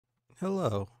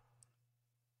Hello.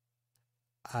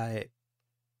 I.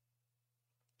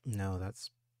 No, that's.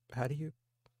 How do you.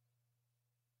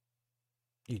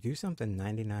 You do something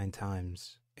 99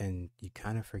 times and you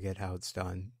kind of forget how it's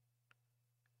done.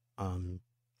 Um,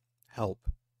 Help,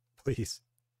 please.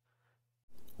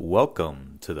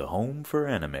 Welcome to the Home for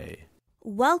Anime.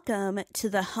 Welcome to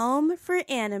the Home for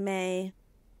Anime.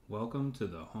 Welcome to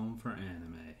the Home for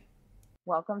Anime.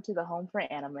 Welcome to the Home for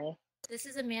Anime. This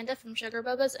is Amanda from Sugar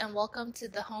Bubba's, and welcome to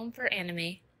the Home for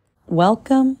Anime.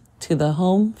 Welcome to the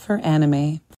Home for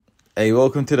Anime. Hey,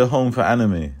 welcome to the Home for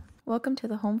Anime. Welcome to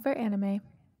the Home for Anime.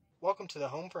 Welcome to the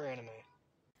Home for Anime.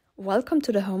 Welcome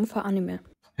to the Home for Anime.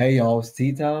 Hey y'all, it's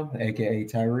Tea Time, aka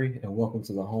Thierry, and welcome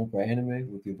to the Home for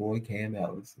Anime with your boy Cam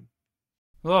Allison.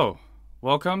 Hello,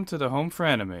 welcome to the Home for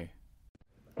Anime.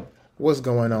 What's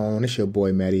going on? It's your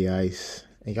boy Maddy Ice,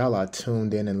 and y'all are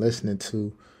tuned in and listening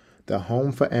to the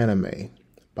Home for Anime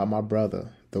by my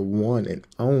brother, the one and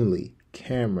only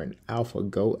Cameron Alpha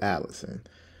Go Allison.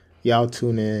 Y'all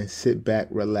tune in, sit back,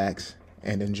 relax,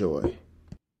 and enjoy.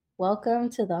 Welcome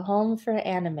to the Home for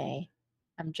Anime.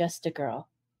 I'm just a girl.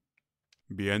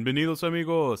 Bienvenidos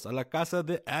amigos a la casa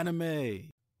de anime.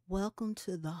 Welcome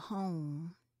to the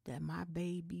home that my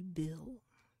baby built.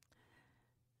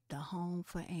 The Home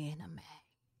for Anime.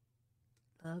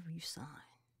 Love you, son.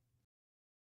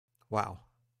 Wow.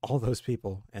 All those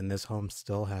people, and this home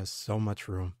still has so much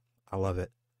room. I love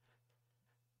it.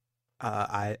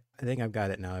 I think I've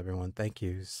got it now, everyone. Thank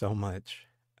you so much.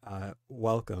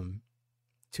 Welcome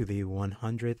to the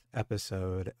 100th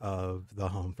episode of the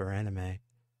Home for Anime.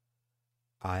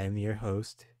 I am your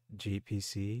host,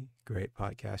 GPC, Great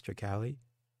Podcaster Callie,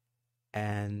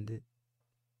 and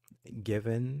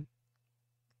given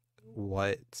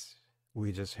what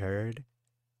we just heard,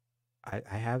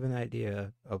 I have an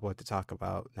idea of what to talk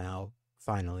about now,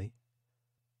 finally.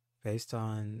 Based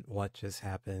on what just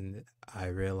happened, I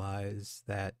realize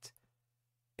that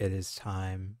it is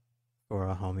time for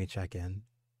a homie check-in.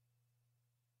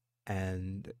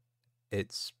 And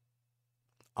it's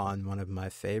on one of my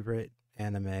favorite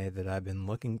anime that I've been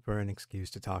looking for an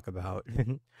excuse to talk about.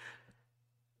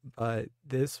 But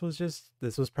this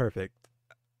was perfect.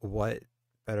 What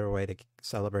better way to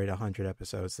celebrate 100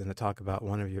 episodes than to talk about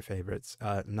one of your favorites?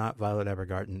 Not Violet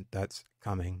Evergarden. That's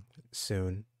coming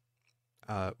soon.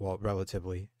 Well,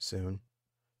 relatively soon,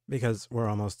 because we're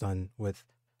almost done with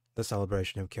the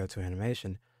celebration of Kyoto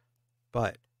Animation.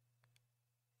 But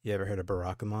you ever heard of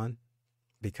Barakamon?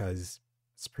 Because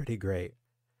it's pretty great.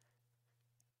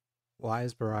 Why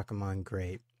is Barakamon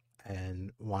great,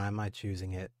 and why am I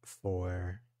choosing it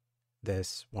for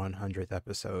this 100th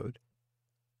episode?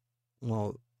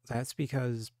 Well, that's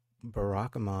because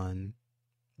Barakamon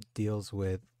deals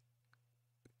with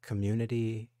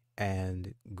community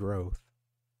and growth.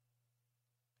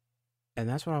 And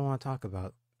that's what I want to talk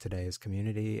about today, is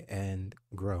community and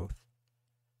growth.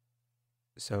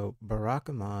 So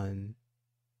Barakamon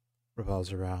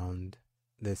revolves around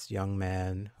this young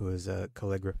man who is a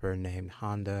calligrapher named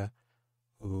Honda,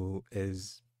 who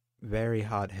is very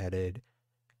hot-headed,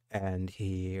 and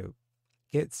he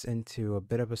gets into a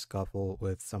bit of a scuffle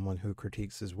with someone who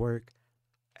critiques his work,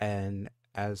 and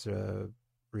as a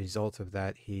result of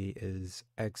that, he is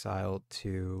exiled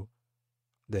to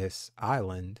this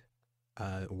island,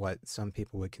 what some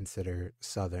people would consider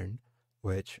southern,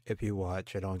 which if you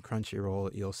watch it on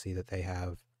Crunchyroll, you'll see that they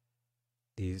have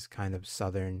these kind of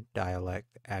southern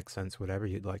dialect accents, whatever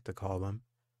you'd like to call them.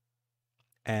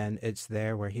 And it's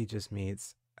there where he just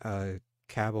meets a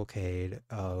cavalcade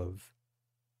of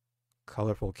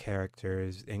colorful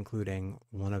characters, including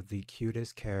one of the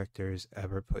cutest characters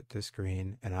ever put to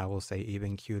screen, and I will say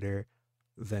even cuter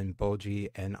than Boji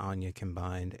and Anya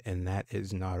combined, and that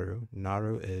is Naru.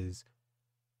 Naru is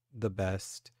the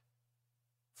best,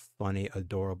 funny,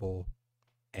 adorable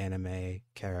anime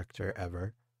character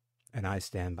ever, and I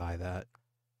stand by that.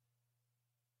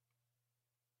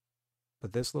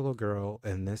 But this little girl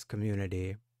in this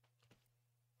community,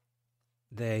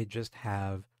 they just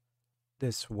have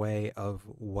this way of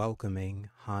welcoming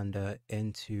Honda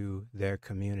into their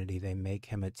community. They make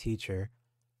him a teacher.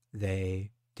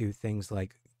 They do things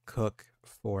like cook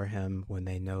for him when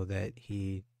they know that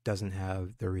he doesn't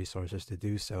have the resources to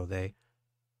do so. They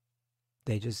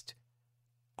just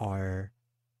are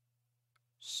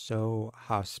so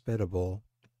hospitable,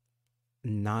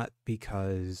 not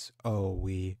because, oh,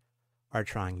 we are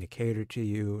trying to cater to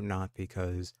you, not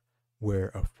because we're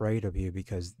afraid of you,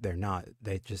 because they're not.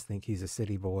 They just think he's a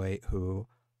city boy who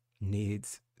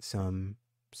needs some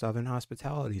southern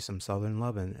hospitality, some southern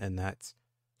loving, and that's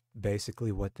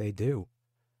basically what they do.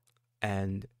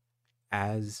 And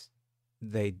as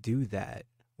they do that,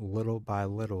 little by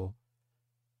little,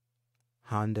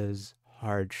 Honda's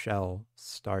hard shell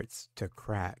starts to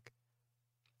crack,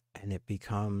 and it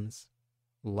becomes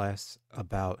less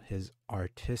about his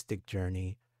artistic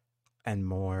journey and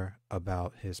more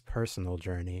about his personal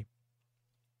journey,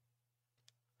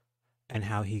 and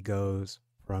how he goes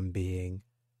from being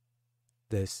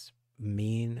this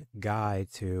mean guy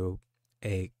to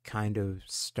a kind of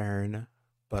stern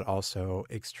but also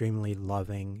extremely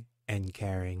loving and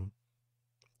caring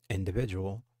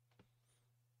individual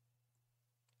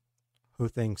who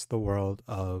thinks the world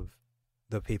of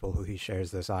the people who he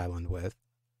shares this island with,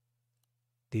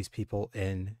 these people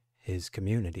in his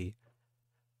community.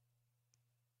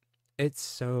 It's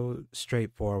so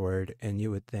straightforward, and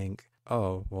you would think,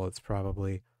 oh, well, it's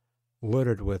probably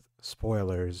littered with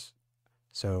spoilers,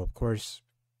 so of course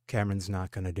Cameron's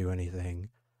not going to do anything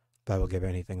that will give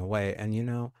anything away. And you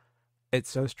know, it's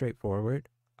so straightforward.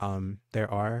 There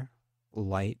are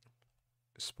light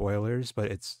spoilers,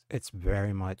 but it's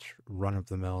very much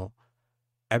run-of-the-mill,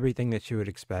 everything that you would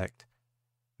expect,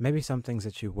 maybe some things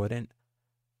that you wouldn't,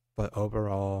 but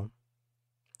overall,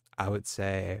 I would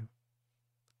say,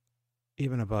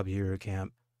 even above Yuru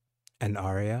Camp and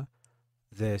Aria,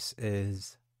 this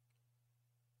is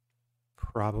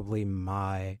probably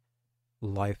my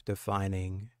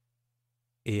life-defining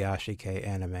Iyashike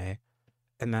anime,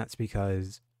 and that's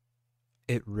because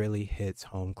it really hits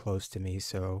home close to me.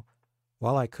 So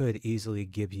while I could easily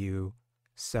give you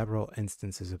several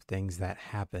instances of things that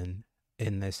happen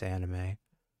in this anime,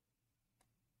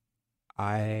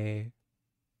 I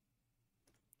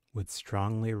would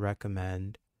strongly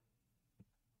recommend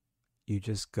you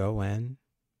just go in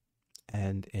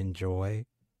and enjoy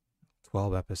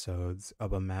 12 episodes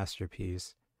of a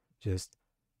masterpiece. Just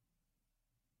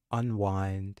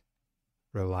unwind,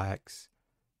 relax,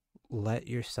 let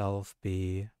yourself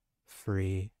be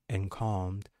free and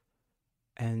calmed,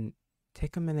 and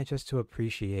take a minute just to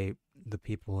appreciate the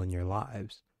people in your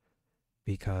lives.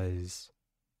 Because,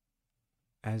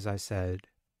 as I said,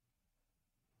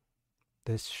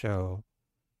 this show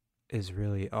is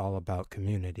really all about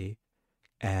community,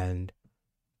 and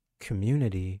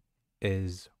community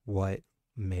is what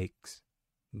makes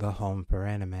the home for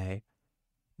anime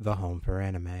the home for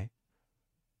anime.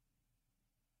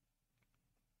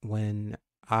 When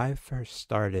I first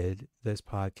started this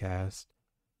podcast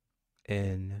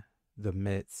in the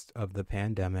midst of the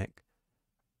pandemic,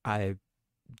 I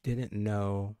didn't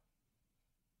know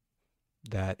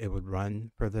that it would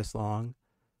run for this long.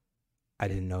 I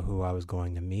didn't know who I was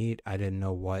going to meet. I didn't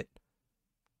know what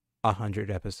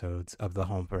 100 episodes of the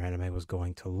Home for Anime was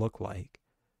going to look like.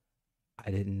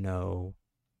 I didn't know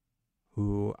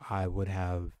who I would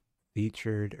have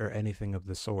featured or anything of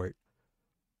the sort.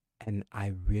 And I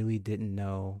really didn't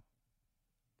know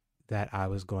that I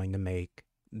was going to make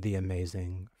the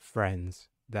amazing friends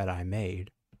that I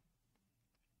made.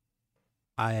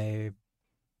 I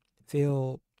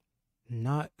feel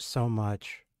not so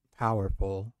much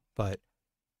powerful, but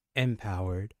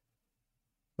empowered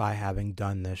by having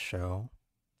done this show,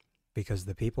 because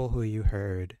the people who you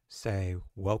heard say,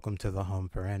 "Welcome to the Home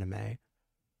for Anime,"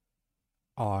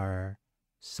 are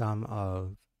some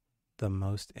of the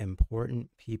most important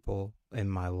people in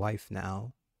my life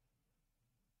now.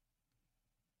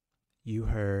 You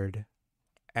heard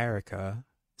Erica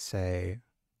say,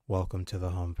 "Welcome to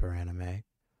the Home for Anime."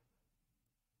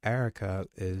 Erica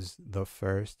is the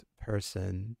first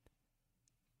person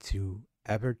to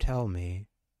ever tell me,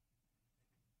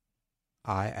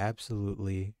 "I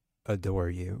absolutely adore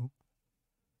you."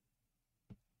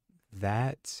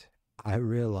 That, I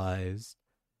realized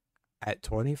at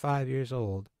 25 years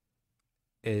old,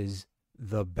 is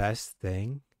the best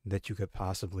thing that you could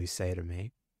possibly say to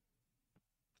me.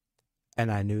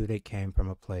 And I knew that it came from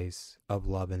a place of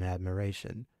love and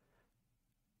admiration.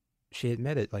 She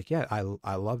admitted, like, yeah,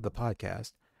 I love the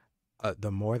podcast.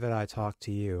 The more that I talk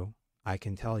to you, I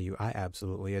can tell you I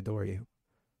absolutely adore you.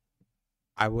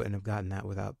 I wouldn't have gotten that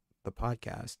without the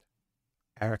podcast.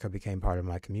 Erica became part of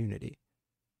my community.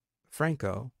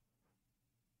 Franco,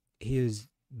 he is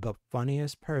the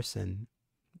funniest person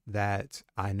that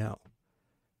I know,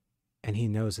 and he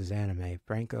knows his anime.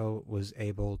 Franco was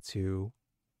able to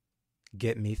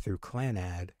get me through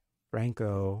Clanad.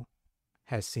 Franco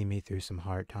has seen me through some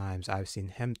hard times. I've seen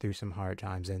him through some hard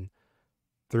times, and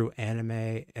through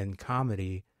anime and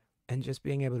comedy and just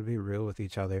being able to be real with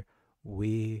each other,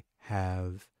 we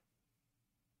have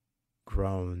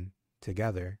grown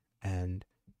together. And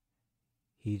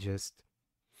he's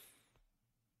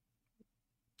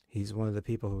one of the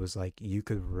people who was like, "You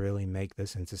could really make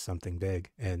this into something big,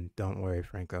 and don't worry,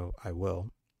 Franco, I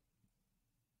will."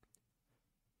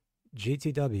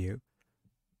 GTW,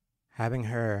 having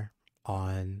her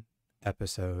on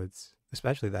episodes,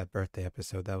 especially that birthday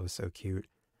episode, that was so cute.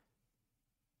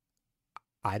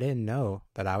 I didn't know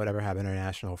that I would ever have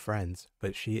international friends,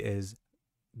 but she is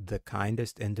the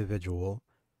kindest individual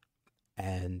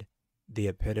and the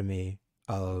epitome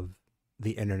of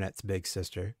the internet's big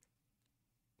sister.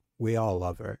 We all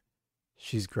love her.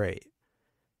 She's great.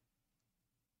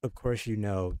 Of course, you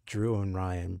know, Drew and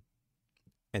Ryan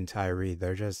and Thierry,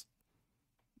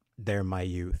 they're my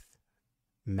youth.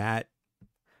 Matt,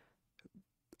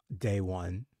 day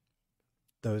one.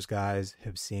 Those guys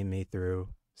have seen me through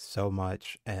so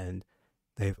much, and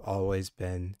they've always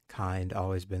been kind,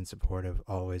 always been supportive,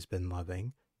 always been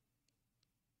loving.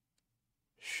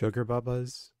 Sugar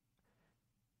Bubbas,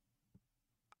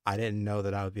 I didn't know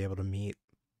that I would be able to meet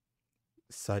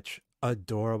such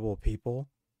adorable people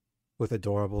with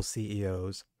adorable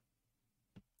CEOs.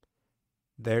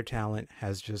 Their talent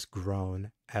has just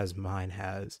grown as mine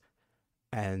has,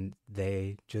 and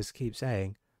they just keep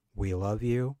saying, we love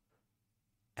you,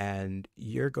 and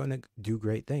you're going to do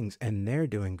great things, and they're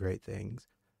doing great things.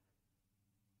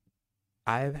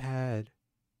 I've had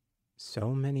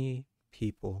so many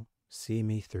people see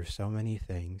me through so many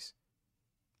things.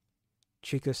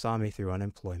 Chica saw me through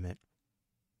unemployment.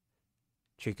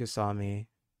 Chica saw me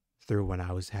through when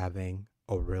I was having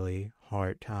a really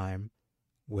hard time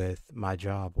with my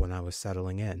job when I was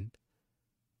settling in.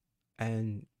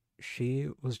 And she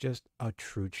was just a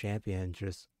true champion,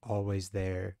 just always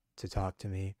there to talk to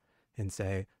me and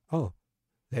say, oh,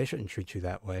 they shouldn't treat you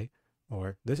that way,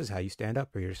 or this is how you stand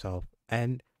up for yourself.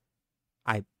 And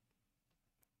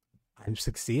I'm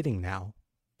succeeding now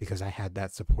because I had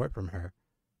that support from her.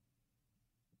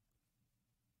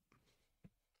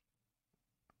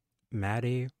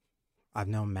 Maddy, I've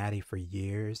known Maddy for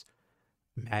years.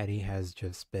 Maddy has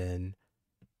just been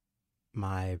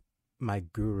my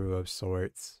guru of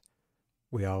sorts.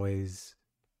 We always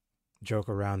joke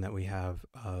around that we have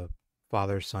a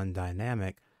father-son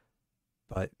dynamic,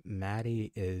 but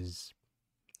Maddy is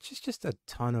just a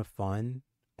ton of fun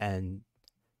and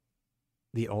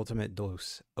the ultimate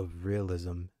dose of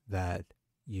realism that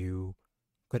you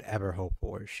could ever hope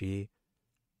for. She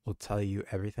will tell you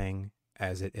everything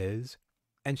as it is,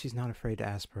 and she's not afraid to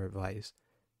ask for advice.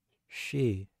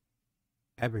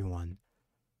 Everyone,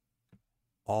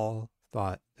 all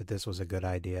thought that this was a good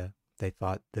idea. They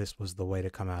thought this was the way to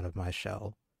come out of my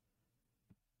shell.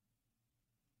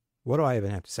 What do I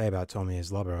even have to say about Tommy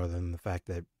as lover other than the fact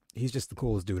that he's just the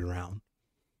coolest dude around?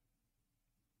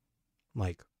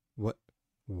 Like, what?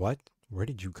 Where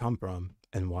did you come from?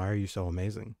 And why are you so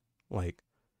amazing? Like,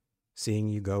 seeing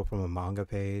you go from a manga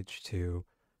page to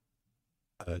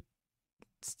a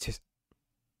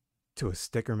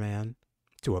sticker man,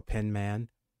 to a pin man,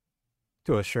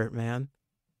 to a shirt man.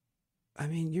 I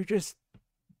mean,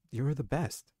 you're the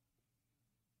best.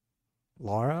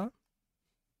 Laura,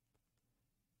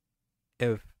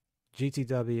 if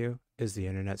GTW is the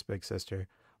internet's big sister,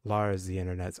 Laura is the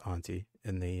internet's auntie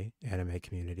in the anime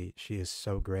community. She is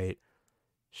so great.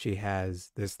 She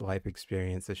has this life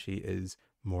experience that she is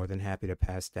more than happy to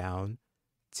pass down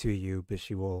to you, but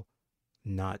she will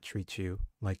not treat you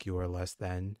like you are less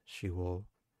than. She will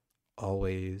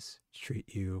always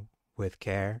treat you with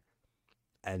care,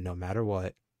 and no matter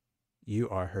what, you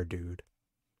are her dude.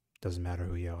 Doesn't matter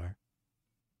who you are.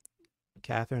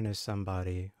 Catherine is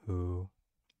somebody who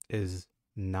is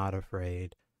not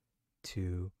afraid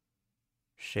to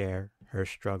share her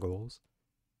struggles,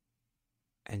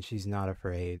 and she's not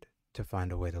afraid to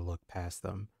find a way to look past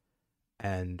them.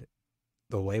 And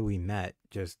the way we met,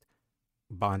 just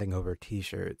bonding over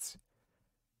t-shirts,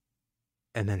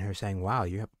 and then her saying, wow,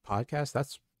 you have a podcast?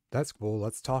 That's cool.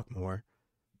 Let's talk more.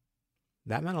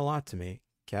 That meant a lot to me.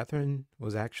 Catherine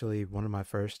was actually one of my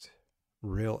first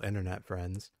real internet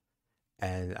friends.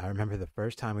 And I remember the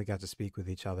first time we got to speak with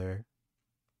each other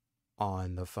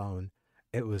on the phone,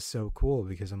 it was so cool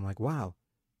because I'm like, wow,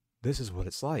 this is what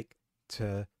it's like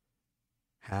to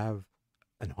have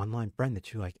an online friend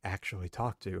that you like actually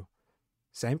talk to.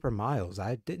 Same for Miles.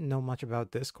 I didn't know much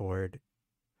about Discord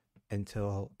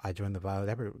until I joined the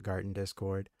Violet Evergarden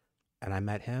Discord, and I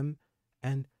met him,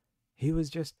 and he was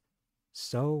just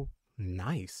so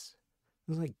nice.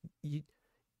 It was like,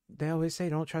 they always say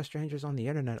don't trust strangers on the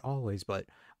internet always, but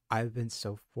I've been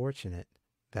so fortunate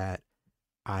that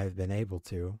I've been able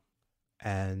to.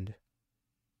 And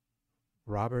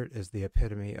Robert is the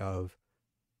epitome of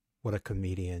what a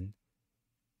comedian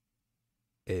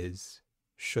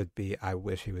should be. I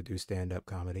wish he would do stand-up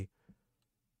comedy.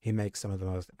 He makes some of the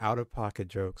most out-of-pocket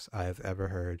jokes I have ever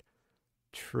heard.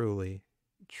 Truly,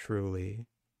 truly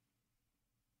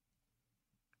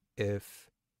if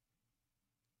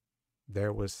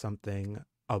there was something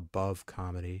above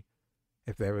comedy,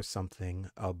 if there was something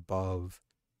above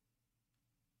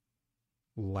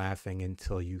laughing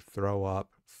until you throw up,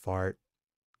 fart,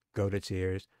 go to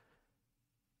tears,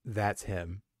 that's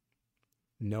him.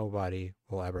 Nobody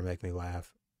will ever make me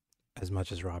laugh as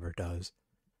much as Robert does.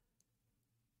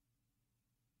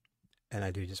 And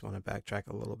I do just want to backtrack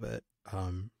a little bit.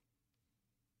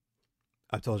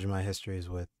 I've told you my histories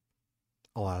with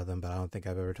a lot of them, but I don't think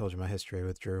I've ever told you my history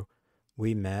with Drew.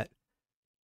 We met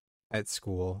at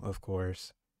school, of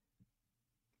course,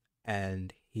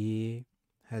 and he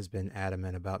has been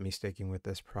adamant about me sticking with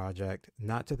this project,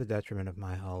 not to the detriment of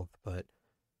my health, but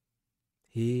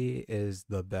he is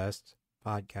the best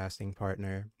podcasting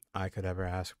partner I could ever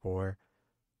ask for.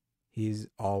 He's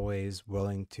always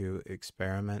willing to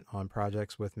experiment on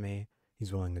projects with me.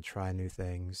 He's willing to try new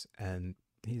things, and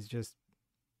he's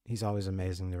always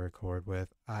amazing to record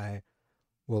with. I'm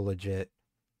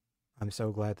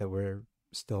so glad that we're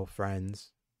still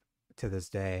friends to this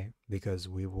day, because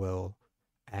we will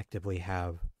actively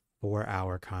have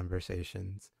 4-hour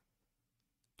conversations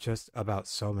just about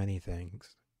so many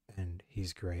things, and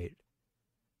he's great.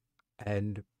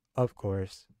 And of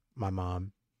course, my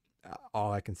mom.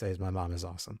 All I can say is my mom is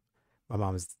awesome. My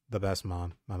mom is the best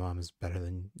mom. My mom is better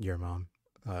than your mom.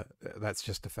 That's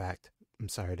just a fact. I'm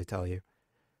sorry to tell you.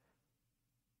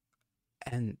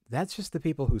 And that's just the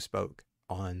people who spoke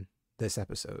on this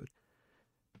episode.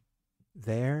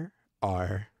 There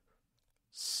are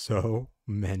so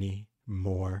many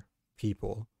more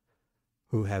people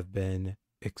who have been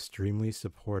extremely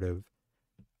supportive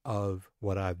of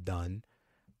what I've done.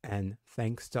 And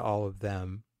thanks to all of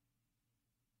them,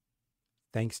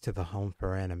 thanks to the Home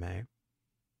for Anime,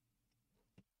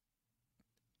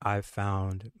 I've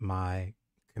found my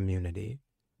community.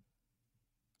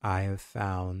 I have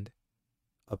found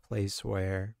a place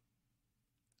where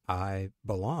I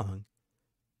belong.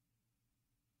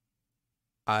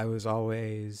 I was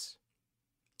always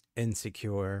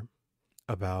insecure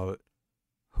about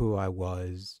who I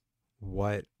was,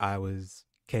 what I was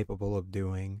capable of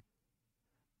doing.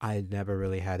 I had never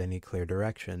really had any clear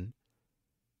direction.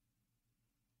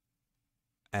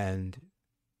 And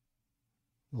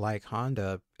like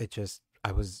Honda, it was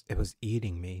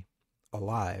eating me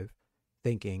alive,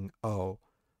 thinking, oh,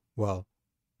 well,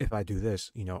 if I do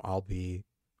this, I'll be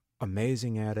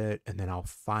amazing at it, and then I'll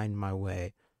find my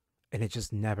way. And it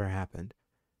just never happened.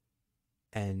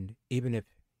 And even if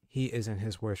he isn't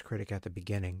his worst critic at the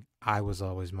beginning, I was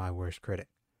always my worst critic.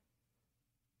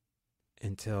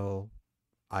 Until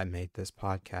I made this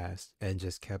podcast and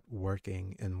just kept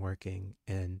working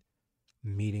and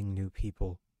meeting new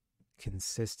people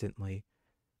consistently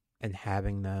and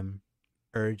having them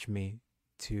urge me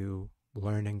to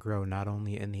learn and grow, not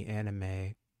only in the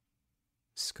anime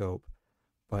scope,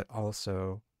 but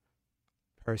also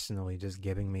personally, just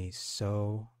giving me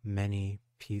so many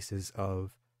pieces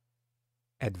of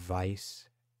advice,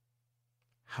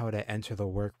 how to enter the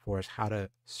workforce, how to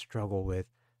struggle with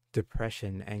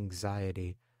depression,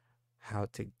 anxiety, how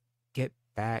to get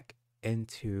back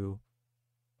into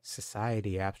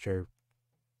society after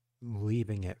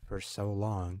leaving it for so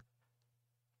long.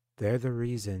 They're the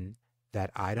reason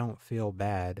that I don't feel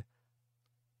bad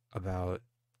about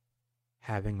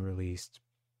having released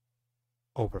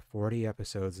over 40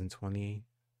 episodes in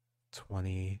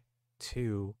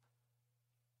 2022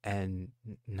 and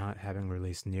not having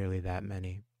released nearly that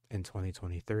many in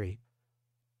 2023,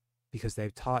 because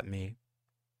they've taught me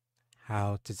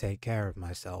how to take care of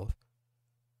myself.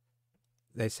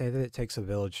 They say that it takes a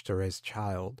village to raise a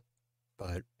child,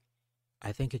 but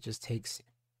I think it just takes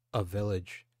a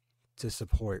village to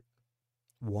support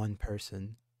one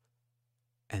person,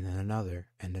 and then another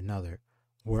and another.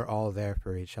 We're all there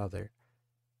for each other.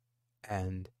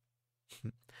 And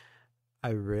I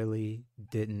really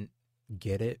didn't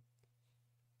get it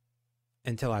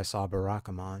until I saw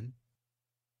Barakamon.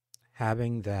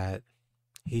 Having that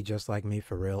he just like me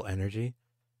for real energy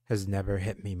has never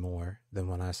hit me more than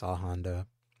when I saw Honda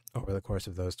over the course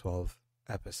of those 12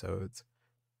 episodes.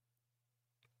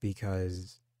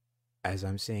 Because as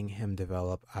I'm seeing him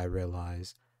develop, I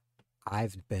realize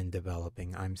I've been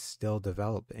developing. I'm still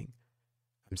developing.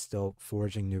 I'm still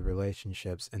forging new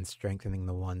relationships and strengthening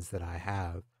the ones that I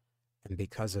have. And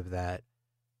because of that,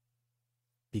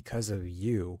 because of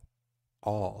you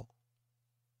all,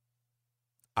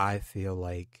 I feel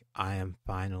like I am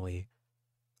finally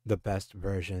the best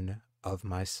version of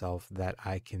myself that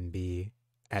I can be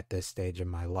at this stage of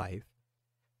my life.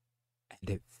 And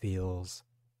it feels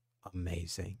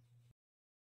amazing.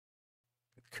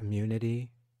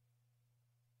 Community,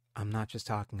 I'm not just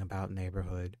talking about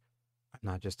neighborhood. I'm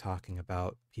not just talking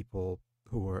about people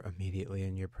who are immediately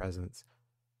in your presence.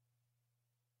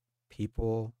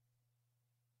 People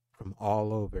from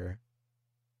all over.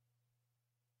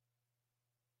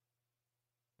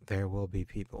 There will be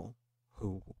people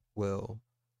who will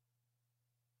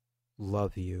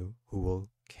love you, who will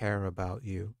care about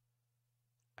you,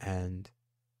 and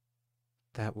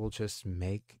that will just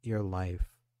make your life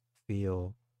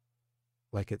feel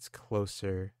like it's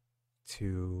closer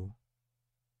to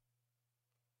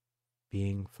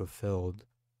being fulfilled,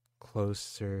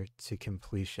 closer to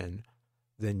completion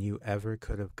than you ever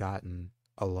could have gotten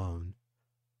alone.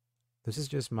 This is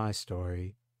just my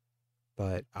story,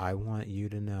 but I want you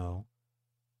to know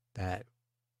that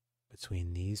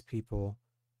between these people,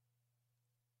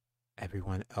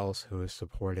 everyone else who has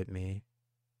supported me,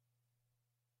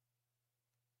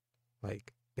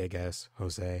 like Big S,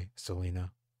 Jose,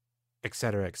 Selina,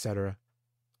 etc.,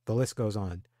 the list goes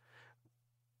on.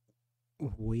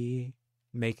 We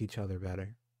make each other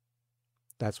better.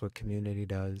 That's what community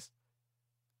does.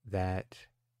 That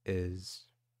is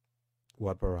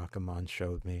what Barakamon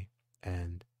showed me.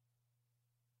 And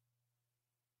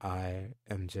I'm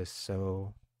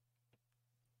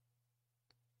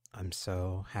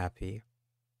so happy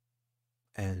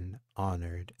and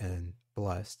honored and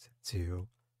blessed to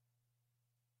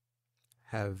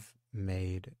have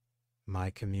made my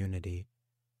community,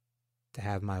 to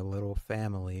have my little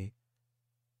family,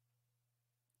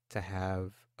 to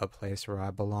have a place where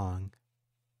I belong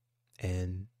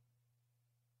in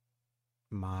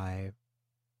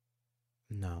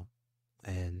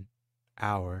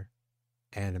our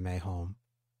anime home.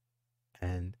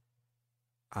 And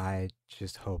I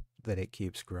just hope that it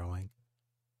keeps growing.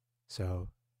 So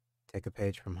take a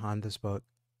page from Honda's book,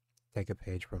 take a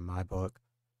page from my book,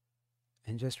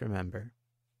 and just remember,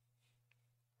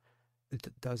 it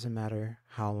doesn't matter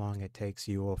how long it takes,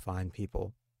 you will find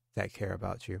people that care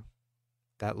about you,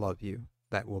 that love you,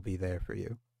 that will be there for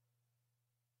you.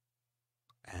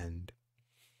 And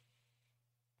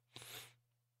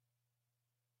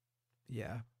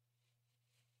yeah,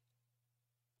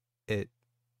 it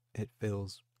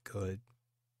feels good.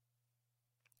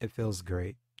 It feels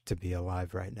great to be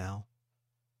alive right now.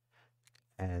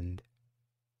 And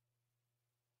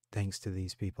thanks to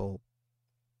these people,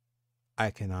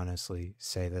 I can honestly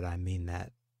say that I mean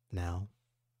that now.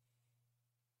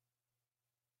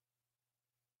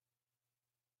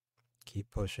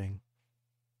 Keep pushing.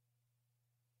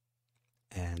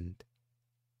 And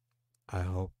I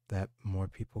hope that more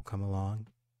people come along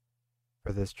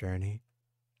for this journey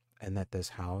and that this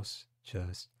house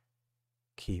just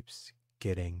keeps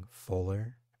getting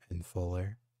fuller and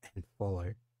fuller and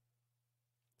fuller.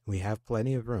 We have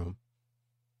plenty of room.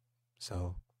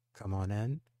 So come on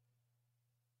in.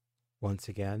 Once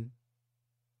again,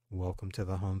 welcome to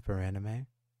the Home for Anime.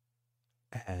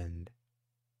 And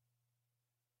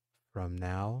from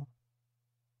now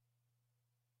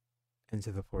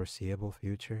into the foreseeable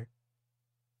future,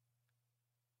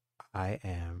 I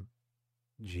am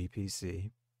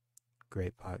GPC,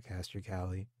 Great Podcaster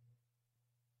Cali.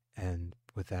 And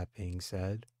with that being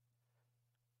said,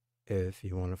 if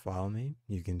you want to follow me,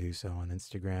 you can do so on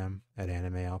Instagram at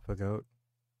AnimeAlphaGoat.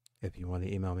 If you want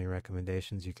to email me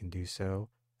recommendations, you can do so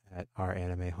at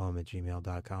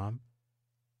ouranimehome@gmail.com.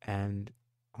 And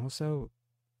also,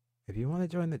 if you want to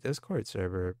join the Discord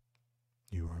server,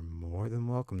 you are more than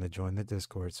welcome to join the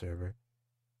Discord server.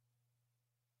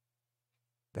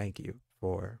 Thank you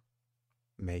for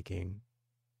making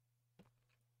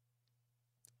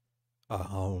a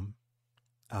home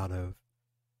out of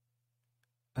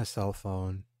a cell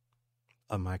phone,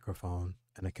 a microphone,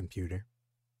 and a computer.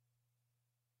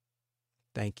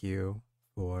 Thank you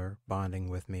for bonding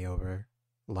with me over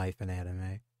life and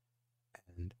anime.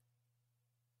 And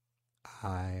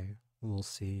I will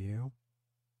see you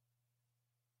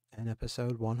in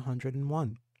episode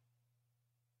 101.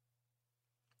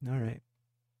 All right.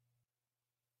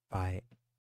 Bye.